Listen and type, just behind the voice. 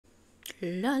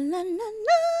La la la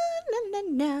la la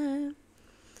la la.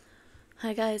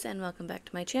 Hi guys, and welcome back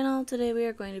to my channel. Today we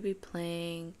are going to be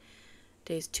playing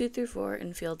days 2 through 4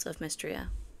 in Fields of Mystria.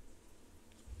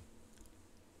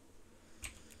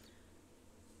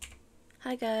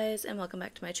 Hi guys, and welcome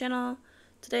back to my channel.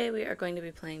 Today we are going to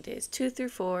be playing days 2 through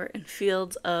 4 in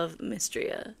Fields of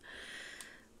Mystria.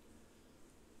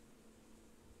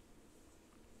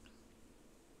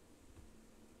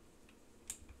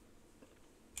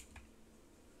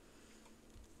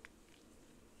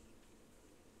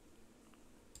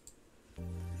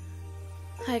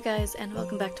 Hi guys, and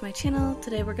welcome back to my channel.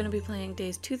 Today we're going to be playing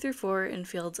days 2 through 4 in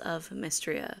Fields of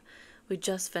Mystria. We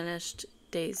just finished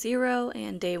day 0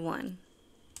 and day 1.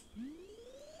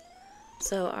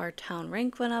 So our town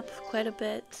rank went up quite a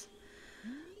bit.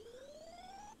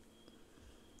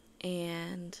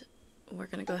 And we're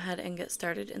going to go ahead and get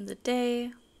started in the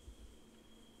day.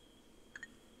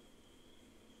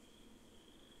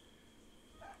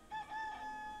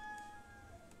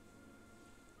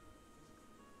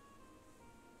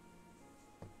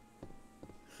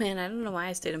 Man, I don't know why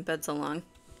I stayed in bed so long.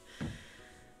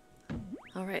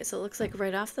 Alright, so it looks like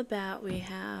right off the bat we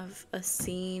have a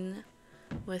scene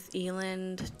with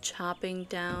Eland chopping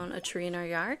down a tree in our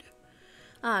yard.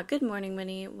 Ah, good morning,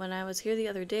 Minnie. When I was here the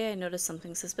other day, I noticed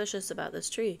something suspicious about this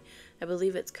tree. I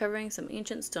believe it's covering some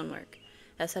ancient stonework.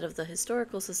 As head of the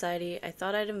Historical Society, I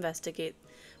thought I'd investigate,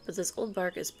 but this old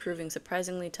bark is proving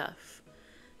surprisingly tough.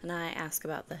 And I ask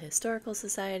about the Historical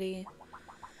Society.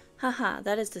 Haha,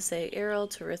 that is to say Errol,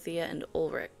 Torithia, and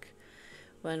Ulrich,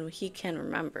 when he can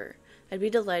remember. I'd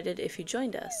be delighted if you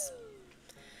joined us.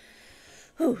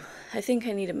 Whew, I think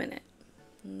I need a minute.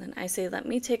 And then I say, let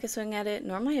me take a swing at it.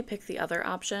 Normally I pick the other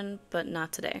option, but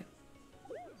not today.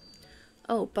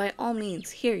 Oh, by all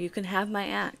means, here, you can have my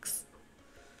axe.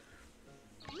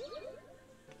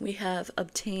 We have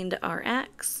obtained our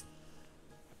axe.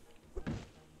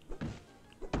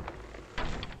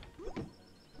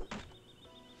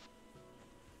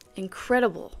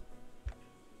 Incredible.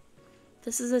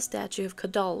 This is a statue of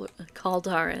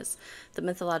Caldaris, the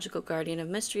mythological guardian of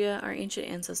Mystria. Our ancient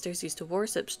ancestors used to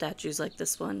worship statues like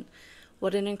this one.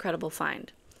 What an incredible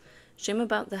find. Shame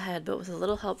about the head, but with a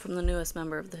little help from the newest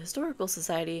member of the Historical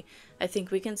Society, I think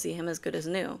we can see him as good as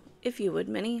new. If you would,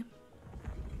 Minnie.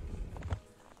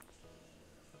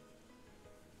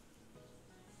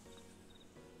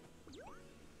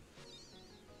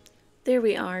 There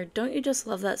we are. Don't you just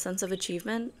love that sense of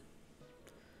achievement?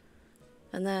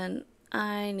 And then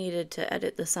I needed to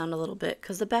edit the sound a little bit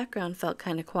because the background felt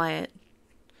kind of quiet.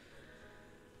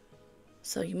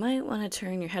 So you might want to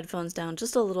turn your headphones down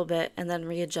just a little bit and then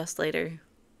readjust later.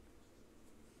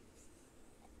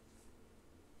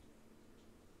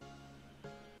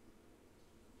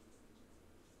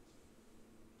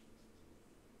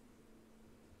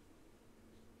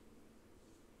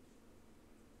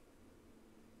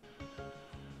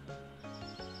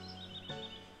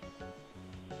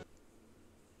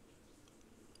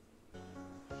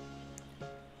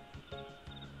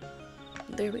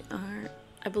 There we are.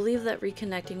 I believe that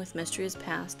reconnecting with Mystria's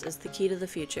past is the key to the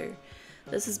future.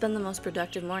 This has been the most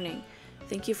productive morning.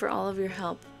 Thank you for all of your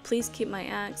help. Please keep my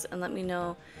axe and let me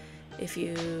know if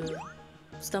you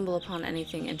stumble upon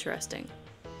anything interesting.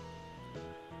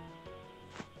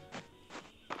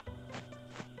 And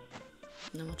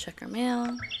then we'll check our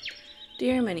mail.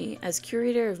 Dear Minnie, as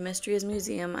curator of Mystria's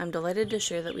museum, I'm delighted to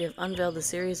share that we have unveiled a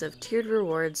series of tiered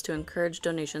rewards to encourage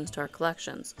donations to our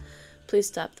collections. Please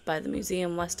stop by the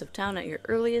museum west of town at your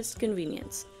earliest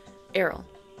convenience. Errol.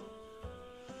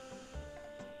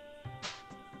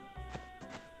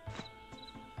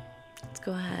 Let's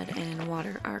go ahead and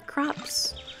water our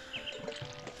crops.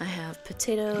 I have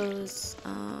potatoes,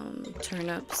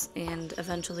 turnips, and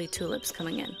eventually tulips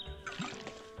coming in.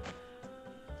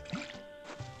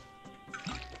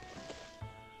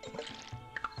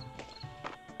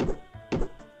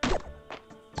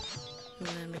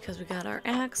 Because we got our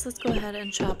axe, let's go ahead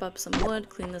and chop up some wood,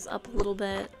 clean this up a little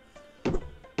bit.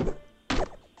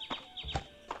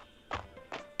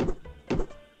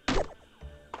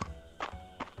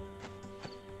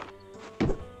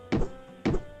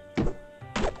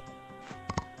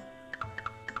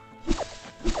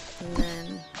 And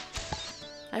then,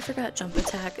 I forgot jump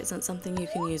attack isn't something you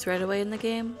can use right away in the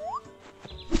game.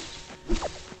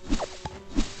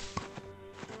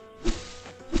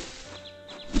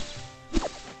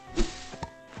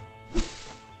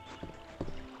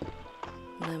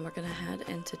 And then we're gonna head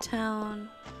into town.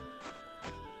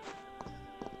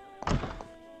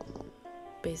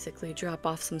 Basically drop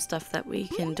off some stuff that we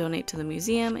can donate to the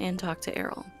museum and talk to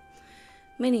Errol.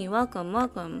 Minnie, welcome,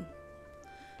 welcome.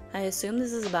 I assume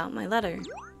this is about my letter.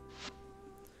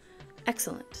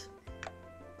 Excellent.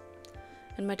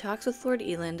 In my talks with Lord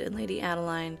Eland and Lady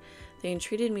Adeline, they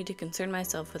entreated me to concern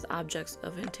myself with objects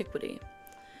of antiquity,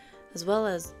 as well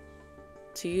as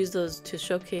to use those to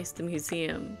showcase the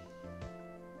museum.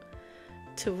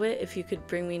 To wit, if you could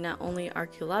bring me not only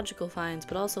archaeological finds,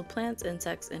 but also plants,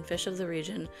 insects, and fish of the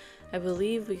region, I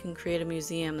believe we can create a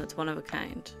museum that's one of a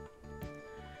kind.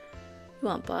 You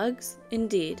want bugs?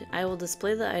 Indeed, I will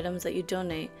display the items that you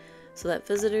donate so that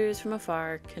visitors from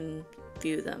afar can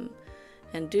view them.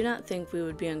 And do not think we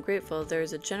would be ungrateful. There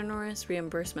is a generous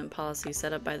reimbursement policy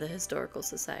set up by the Historical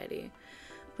Society.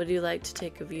 Would you like to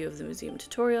take a view of the museum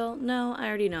tutorial? No, I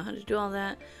already know how to do all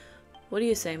that. What do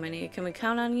you say, Minnie? Can we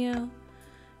count on you?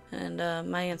 And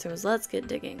my answer was, let's get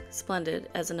digging. Splendid.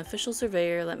 As an official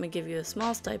surveyor, let me give you a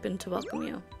small stipend to welcome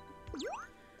you.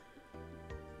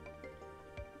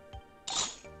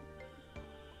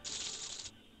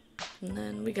 And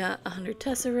then we got 100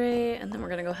 tesserae, and then we're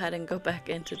gonna go ahead and go back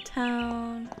into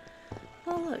town.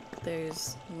 Oh look,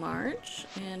 there's March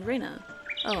and Rena.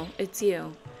 Oh, it's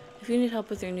you. If you need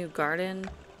help with your new garden,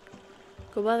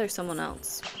 go bother someone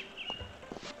else.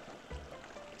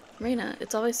 Rena,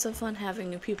 it's always so fun having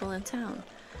new people in town.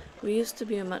 We used to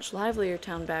be a much livelier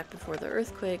town back before the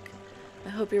earthquake. I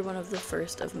hope you're one of the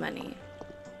first of many.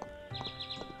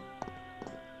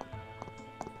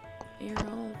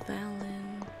 Errol,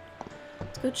 Valen.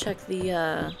 Let's go check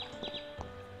the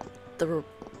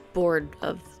board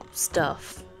of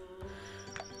stuff.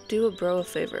 Do a bro a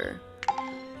favor.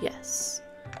 Yes.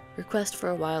 Request for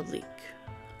a wild leek.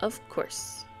 Of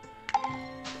course.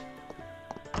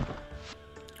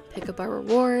 Pick up our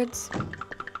rewards.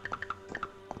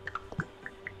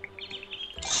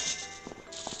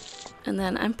 And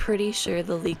then I'm pretty sure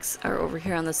the leeks are over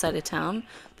here on the side of town,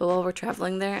 but while we're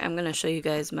traveling there, I'm going to show you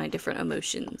guys my different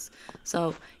emotions.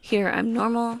 So here I'm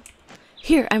normal.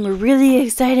 Here I'm really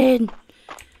excited.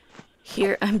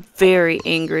 Here I'm very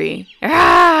angry.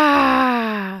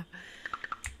 Ah!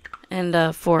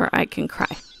 And 4, I can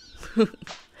cry.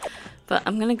 But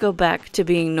I'm going to go back to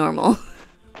being normal.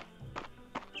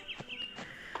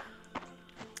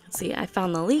 Let's see, I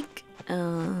found the leek.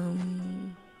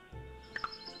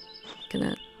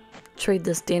 Gonna trade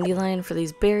this dandelion for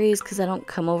these berries because I don't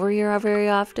come over here very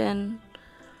often.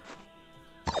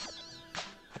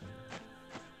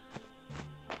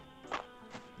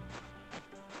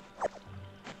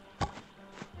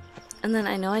 And then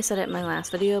I know I said it in my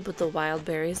last video, but the wild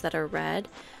berries that are red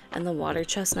and the water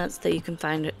chestnuts that you can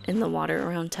find in the water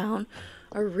around town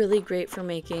are really great for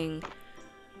making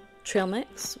trail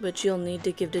mix, which you'll need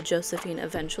to give to Josephine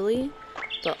eventually,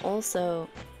 but also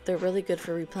they're really good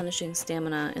for replenishing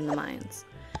stamina in the mines.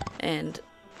 And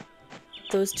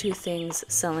those two things,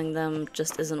 selling them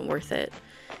just isn't worth it.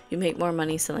 You make more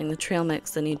money selling the trail mix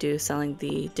than you do selling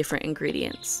the different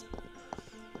ingredients.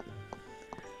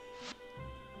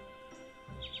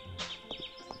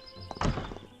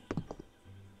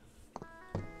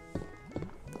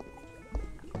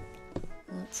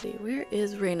 Let's see, where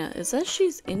is Rena? It says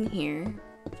she's in here.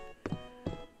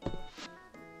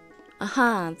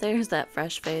 Aha, there's that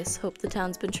fresh face. Hope the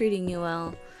town's been treating you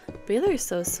well. Baylor's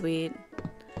so sweet.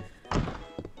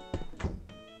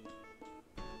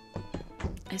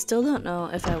 I still don't know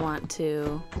if I want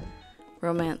to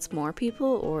romance more people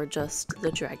or just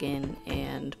the dragon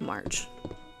and March.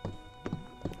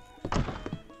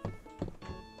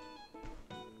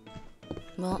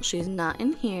 Well, she's not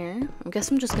in here. I guess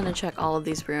I'm just gonna check all of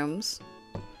these rooms.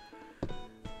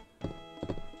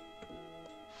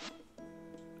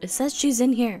 It says she's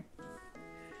in here.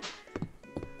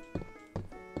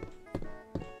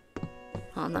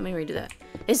 Hold on, let me redo that.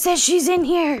 It says she's in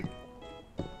here!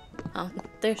 Oh,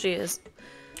 there she is.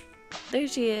 There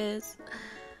she is.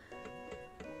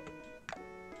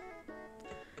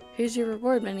 Here's your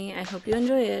reward, Minnie. I hope you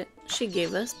enjoy it. She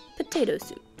gave us potato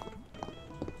soup.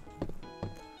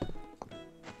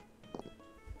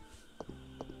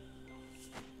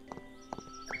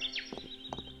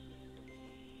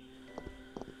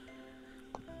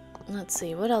 Let's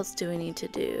see, what else do we need to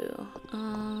do?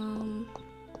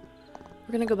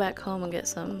 We're gonna go back home and get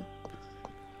some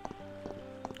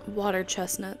water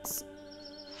chestnuts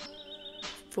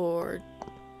for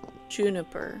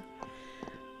Juniper.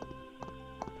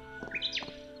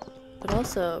 But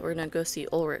also, we're gonna go see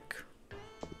Ulrich.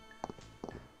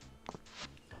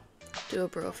 Do a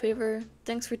bro a favor.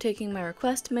 Thanks for taking my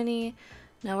request, Minnie.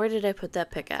 Now where did I put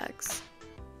that pickaxe?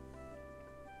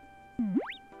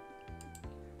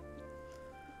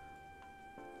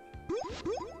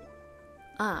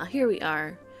 Ah, here we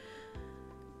are.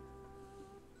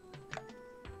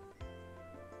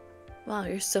 Wow,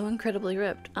 you're so incredibly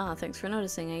ripped. Ah, thanks for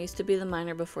noticing. I used to be the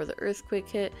miner before the earthquake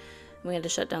hit, and we had to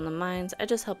shut down the mines. I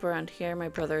just help around here. My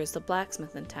brother is the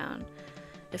blacksmith in town.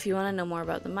 If you want to know more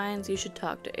about the mines, you should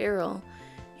talk to Errol.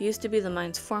 He used to be the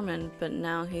mine's foreman, but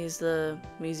now he's the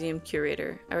museum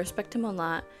curator. I respect him a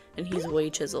lot, and he's way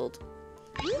chiseled.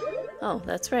 Oh,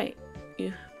 that's right.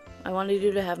 I wanted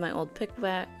you to have my old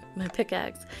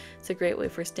pickaxe. It's a great way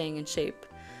for staying in shape.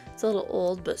 It's a little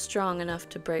old, but strong enough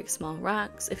to break small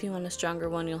rocks. If you want a stronger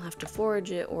one, you'll have to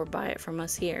forage it or buy it from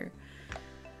us here.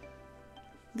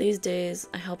 These days,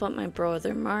 I help out my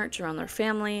brother March around their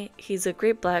family. He's a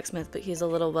great blacksmith, but he's a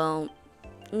little, well,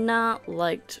 not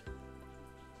liked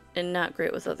and not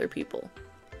great with other people.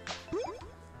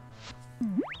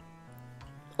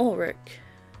 Ulrich,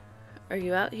 are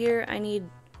you out here?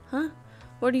 Huh?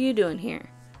 What are you doing here?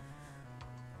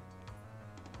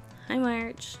 Hi,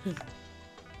 March.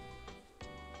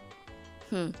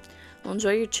 Well,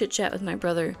 enjoy your chit-chat with my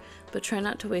brother, but try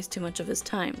not to waste too much of his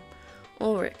time.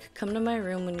 Ulrich, come to my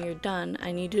room when you're done.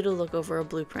 I need you to look over a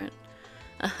blueprint.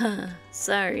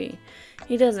 Sorry.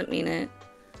 He doesn't mean it.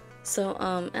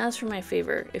 So, as for my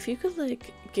favor, if you could,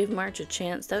 like, give March a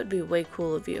chance, that would be way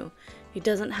cool of you. He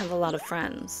doesn't have a lot of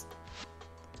friends.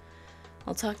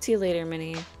 I'll talk to you later,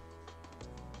 Minnie.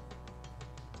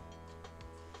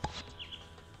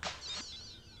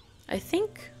 I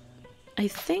think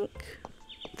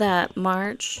that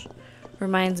March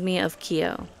reminds me of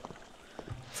Kyo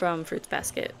from Fruits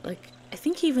Basket. Like, I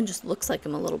think he even just looks like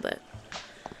him a little bit.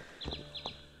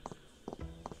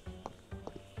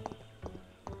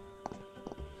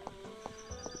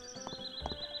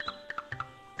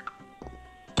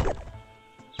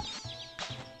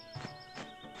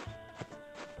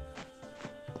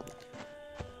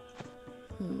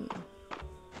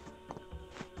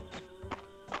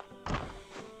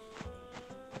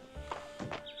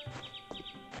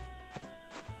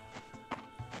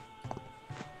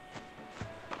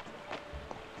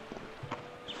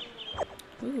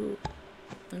 Ooh,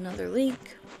 another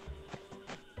leak.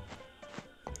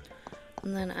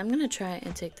 And then I'm gonna try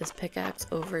and take this pickaxe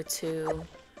over to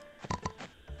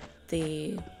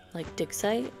the, like, dig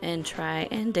site and try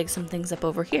and dig some things up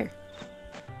over here.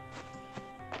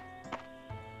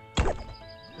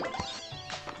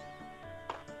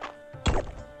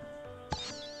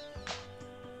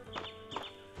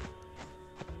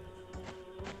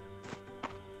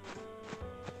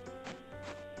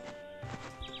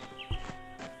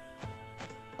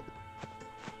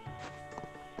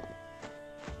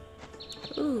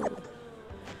 Ooh.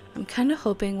 I'm kind of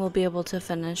hoping we'll be able to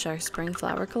finish our spring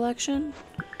flower collection.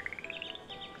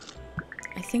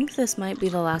 I think this might be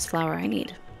the last flower I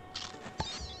need.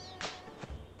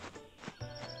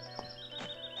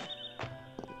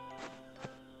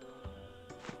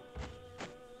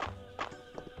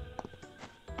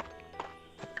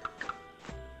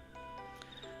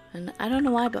 And I don't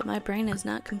know why, but my brain is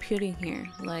not computing here.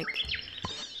 Like,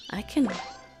 I can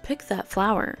pick that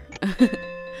flower.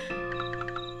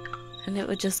 And it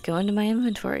would just go into my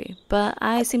inventory. But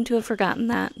I seem to have forgotten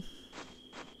that.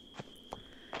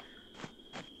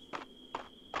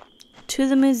 To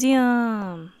the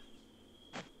museum!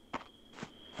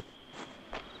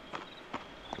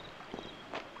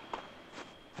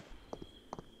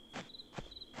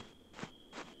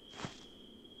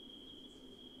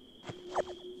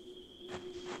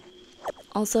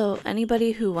 Also,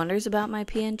 anybody who wonders about my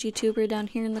PNG tuber down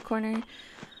here in the corner,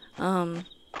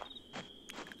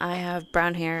 I have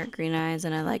brown hair, green eyes,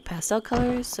 and I like pastel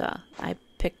colors, so I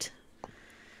picked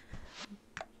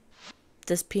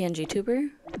this PNG tuber.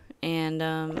 And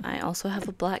I also have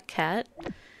a black cat,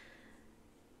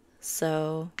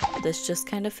 so this just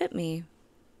kind of fit me.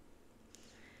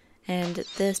 And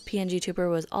this PNG tuber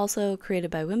was also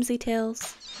created by Whimsy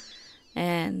Tales,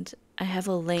 and I have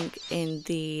a link in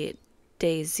the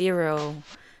Day 0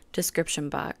 description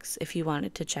box if you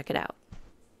wanted to check it out.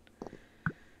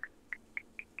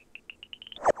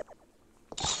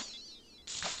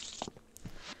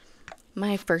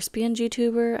 My first PNG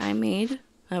tuber I made,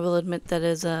 I will admit that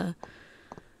is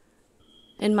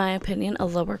in my opinion, a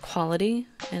lower quality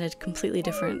and a completely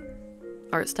different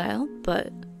art style,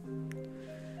 but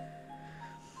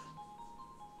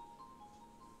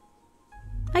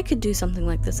I could do something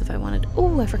like this if I wanted.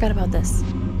 Oh, I forgot about this.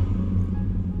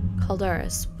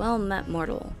 Caldaris, well met,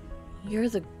 mortal. You're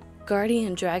the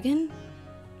guardian dragon?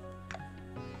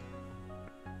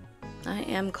 I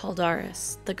am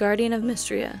Caldaris, the guardian of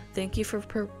Mystria. Thank you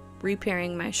for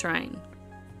repairing my shrine.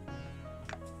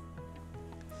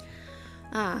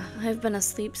 I've been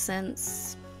asleep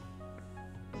since...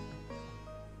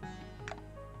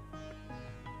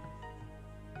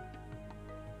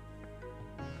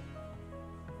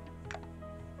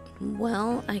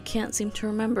 Well, I can't seem to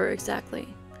remember exactly.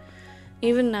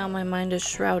 Even now my mind is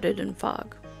shrouded in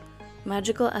fog.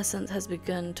 Magical essence has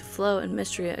begun to flow in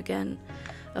Mystria again.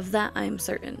 Of that I am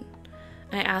certain.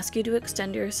 I ask you to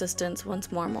extend your assistance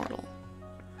once more, mortal.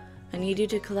 I need you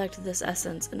to collect this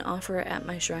essence and offer it at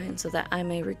my shrine so that I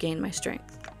may regain my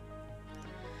strength.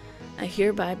 I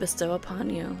hereby bestow upon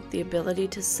you the ability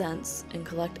to sense and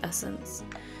collect essence.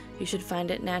 You should find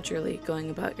it naturally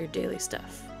going about your daily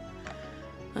stuff.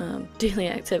 Daily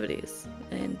activities.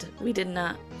 And we did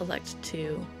not elect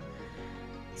to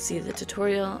see the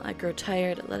tutorial. I grow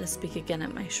tired. Let us speak again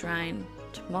at my shrine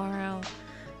tomorrow.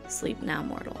 Sleep now,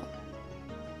 mortal.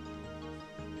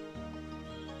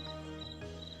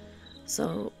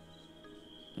 So,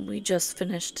 we just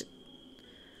finished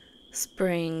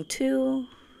Spring 2.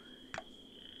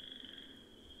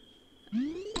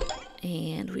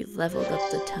 And we leveled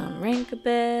up the town rank a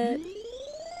bit.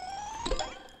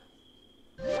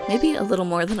 Maybe a little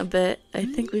more than a bit. I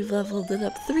think we've leveled it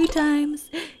up 3 times.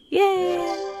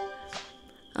 Yay!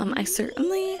 I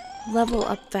certainly level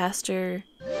up faster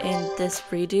in this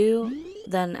redo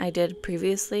than I did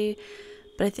previously,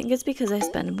 but I think it's because I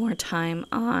spend more time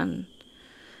on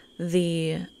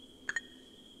the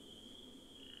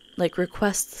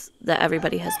requests that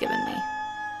everybody has given me.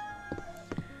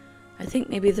 I think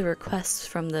maybe the requests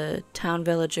from the town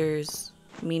villagers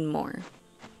mean more.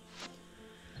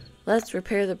 Let's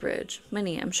repair the bridge.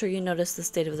 Minnie, I'm sure you noticed the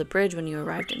state of the bridge when you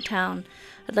arrived in town.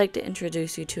 I'd like to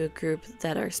introduce you to a group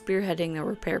that are spearheading a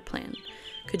repair plan.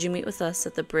 Could you meet with us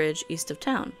at the bridge east of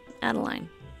town? Adeline.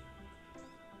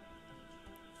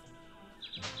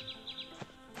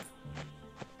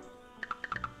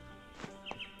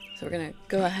 So we're gonna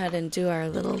go ahead and do our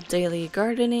little daily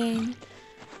gardening.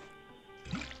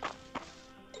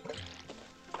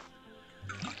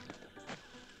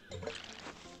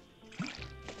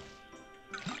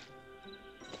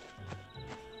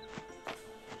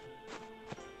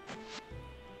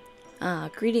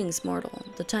 Greetings, mortal.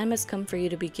 The time has come for you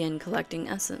to begin collecting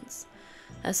essence.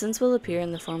 Essence will appear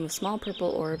in the form of small purple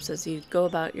orbs as you go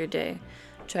about your day.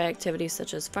 Try activities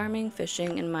such as farming,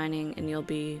 fishing, and mining, and you'll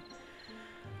be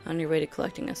on your way to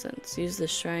collecting essence. Use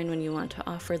this shrine when you want to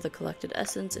offer the collected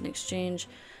essence. In exchange,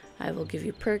 I will give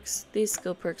you perks. These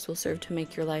skill perks will serve to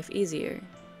make your life easier.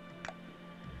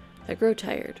 I grow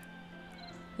tired.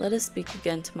 Let us speak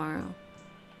again tomorrow.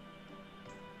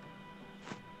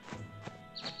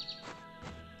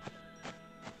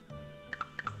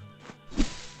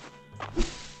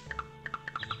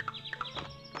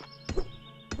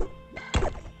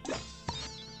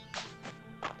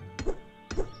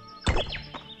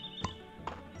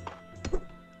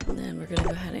 We're gonna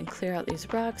go ahead and clear out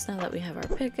these rocks now that we have our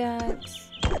pickaxe.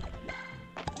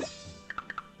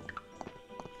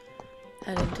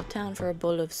 Head into town for a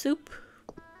bowl of soup.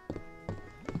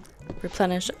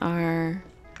 Replenish our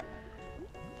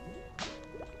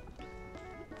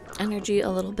energy a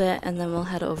little bit, and then we'll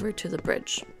head over to the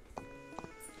bridge.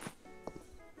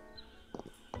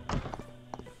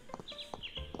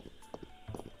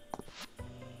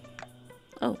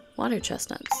 Oh, water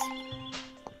chestnuts.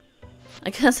 I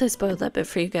guess I spoiled that bit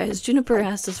for you guys. Juniper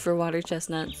asked us for water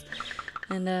chestnuts,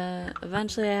 and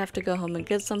eventually I have to go home and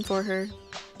get some for her.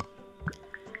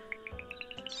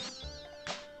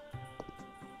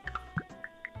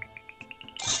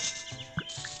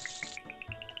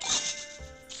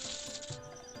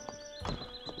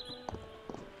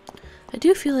 I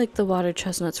do feel like the water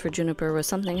chestnuts for Juniper was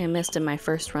something I missed in my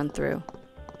first run through.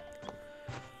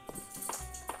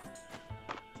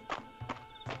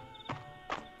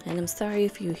 And I'm sorry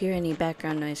if you hear any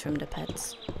background noise from the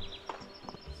pets.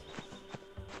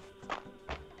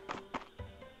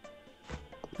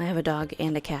 I have a dog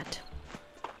and a cat.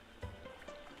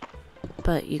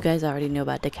 But you guys already know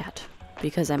about the cat,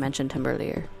 because I mentioned him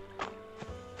earlier.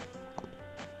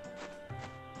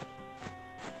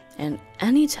 And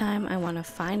anytime I want to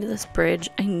find this bridge,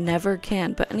 I never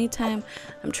can. But anytime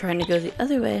I'm trying to go the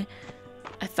other way,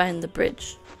 I find the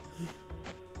bridge.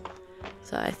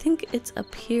 So I think it's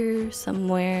up here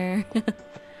somewhere.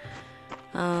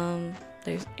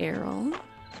 There's Errol.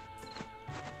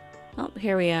 Oh,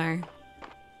 here we are.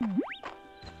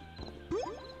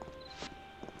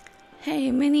 Hey,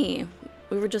 Minnie.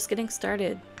 We were just getting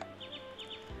started.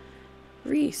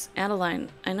 Reese, Adeline,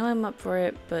 I know I'm up for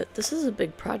it, but this is a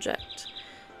big project.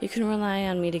 You can rely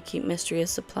on me to keep Mystria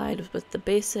supplied with the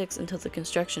basics until the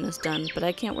construction is done, but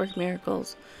I can't work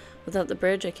miracles. Without the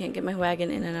bridge, I can't get my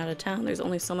wagon in and out of town. There's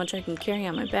only so much I can carry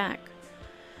on my back.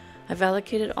 I've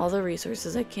allocated all the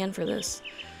resources I can for this,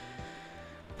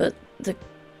 but the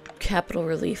capital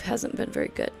relief hasn't been very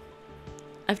good.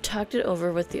 I've talked it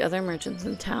over with the other merchants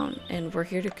in town, and we're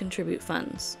here to contribute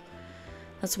funds.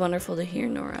 That's wonderful to hear,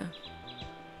 Nora.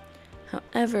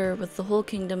 However, with the whole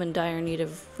kingdom in dire need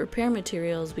of repair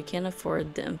materials, we can't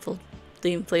afford the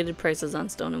inflated prices on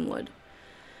stone and wood.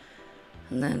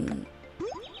 And then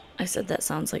I said that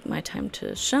sounds like my time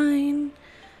to shine,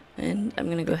 and I'm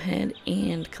gonna go ahead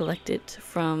and collect it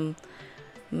from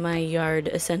my yard,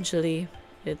 essentially.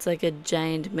 It's like a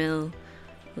giant mill,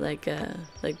 like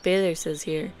Baylor says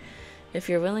here. If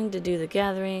you're willing to do the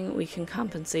gathering, we can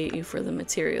compensate you for the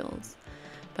materials.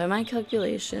 By my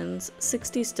calculations,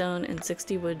 60 stone and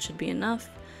 60 wood should be enough.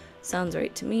 Sounds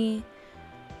right to me.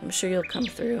 I'm sure you'll come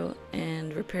through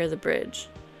and repair the bridge.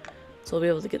 So we'll be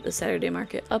able to get the Saturday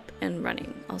market up and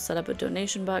running. I'll set up a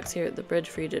donation box here at the bridge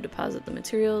for you to deposit the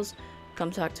materials.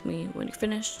 Come talk to me when you're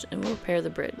finished and we'll repair the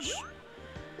bridge.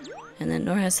 And then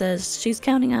Nora says she's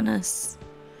counting on us.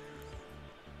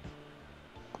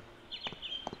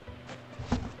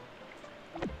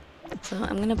 So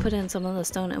I'm going to put in some of the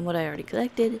stone and what I already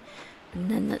collected.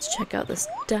 And then let's check out this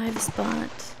dive spot.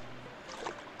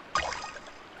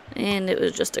 And it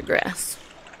was just a grass.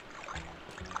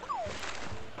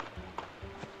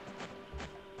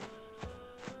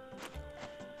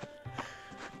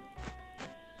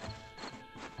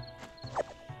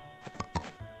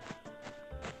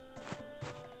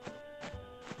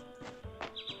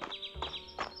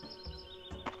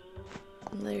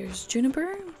 There's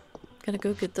Juniper. Gotta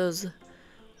go get those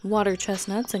water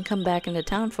chestnuts and come back into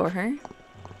town for her.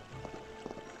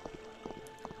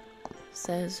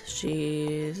 Says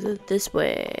she's this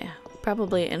way.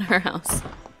 Probably in her house.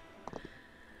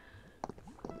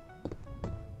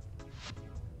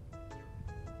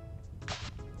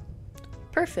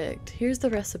 Perfect. Here's the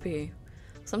recipe.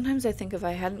 Sometimes I think if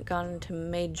I hadn't gone into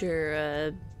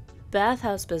major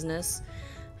bathhouse business,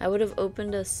 I would have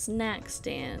opened a snack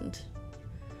stand.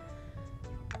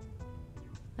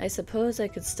 I suppose I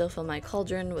could still fill my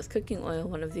cauldron with cooking oil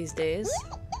one of these days.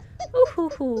 Ooh hoo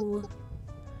hoo.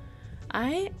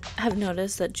 I have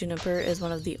noticed that Juniper is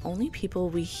one of the only people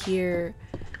we hear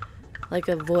like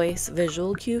a voice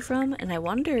visual cue from, and I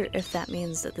wonder if that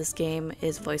means that this game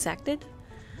is voice acted,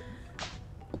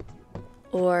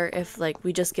 or if like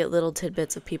we just get little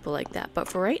tidbits of people like that. But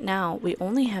for right now, we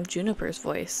only have Juniper's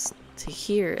voice to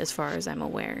hear as far as I'm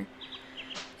aware.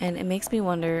 And it makes me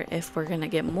wonder if we're gonna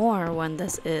get more when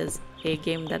this is a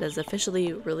game that is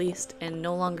officially released and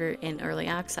no longer in early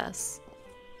access.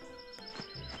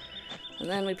 And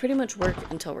then we pretty much work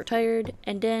until we're tired,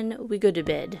 and then we go to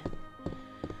bed.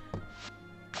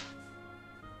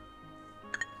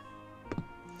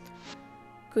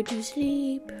 Go to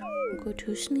sleep, go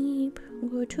to sleep,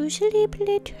 go to sleep,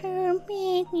 little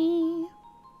Minnie.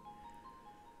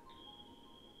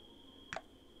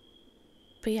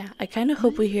 But yeah, I kind of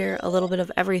hope we hear a little bit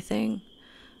of everything,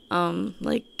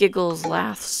 like giggles,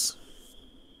 laughs,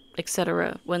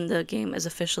 etc. when the game is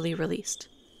officially released.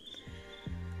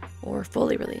 Or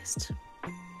fully released.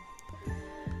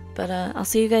 But I'll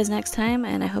see you guys next time,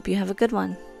 and I hope you have a good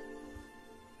one.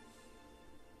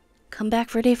 Come back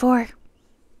for day 4.